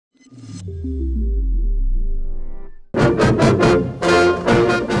With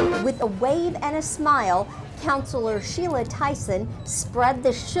a wave and a smile, Counselor Sheila Tyson spread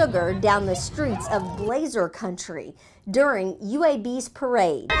the sugar down the streets of Blazer Country during UAB's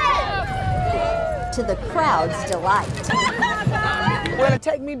parade, to the crowd's delight. Well, it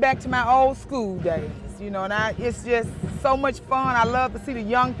takes me back to my old school days, you know, and it's just so much fun. I love to see the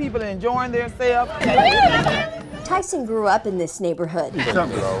young people enjoying themselves. Tyson grew up in this neighborhood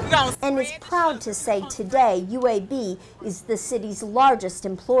and is proud to say today UAB is the city's largest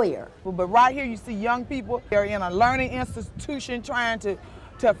employer. But right here you see young people, they're in a learning institution trying to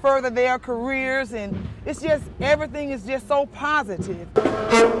further their careers, and it's just, everything is just so positive.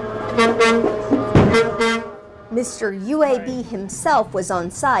 Mr. UAB himself was on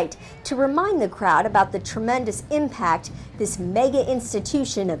site to remind the crowd about the tremendous impact this mega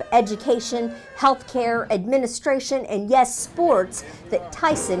institution of education, healthcare, administration, and yes, sports that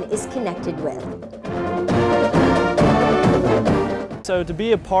Tyson is connected with. So to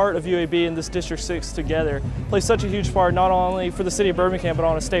be a part of UAB and this District 6 together plays such a huge part not only for the city of Birmingham but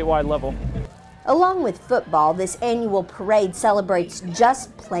on a statewide level. Along with football, this annual parade celebrates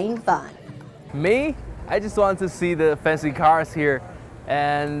just plain fun. Me? I just want to see the fancy cars here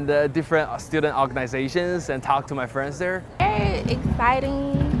and different student organizations and talk to my friends there. Very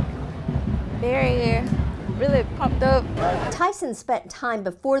exciting, really pumped up. Tyson spent time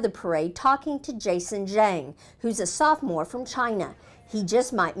before the parade talking to Jason Zhang, who's a sophomore from China. He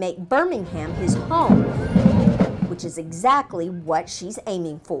just might make Birmingham his home, which is exactly what she's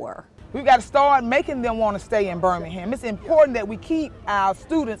aiming for. We've got to start making them want to stay in Birmingham. It's important that we keep our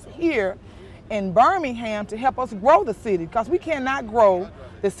students here in Birmingham to help us grow the city, because we cannot grow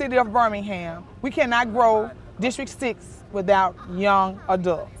the city of Birmingham. We cannot grow District 6 without young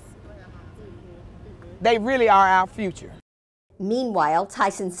adults. They really are our future. Meanwhile,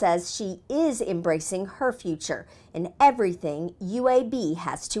 Tyson says she is embracing her future and everything UAB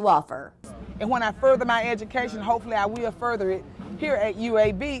has to offer. And when I further my education, hopefully I will further it here at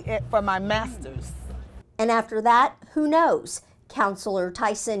UAB for my master's. And after that, who knows? Counselor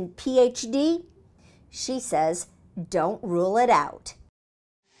Tyson, PhD? She says, don't rule it out.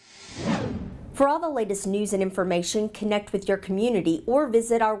 For all the latest news and information, connect with your community or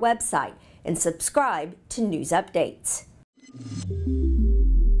visit our website and subscribe to News Updates.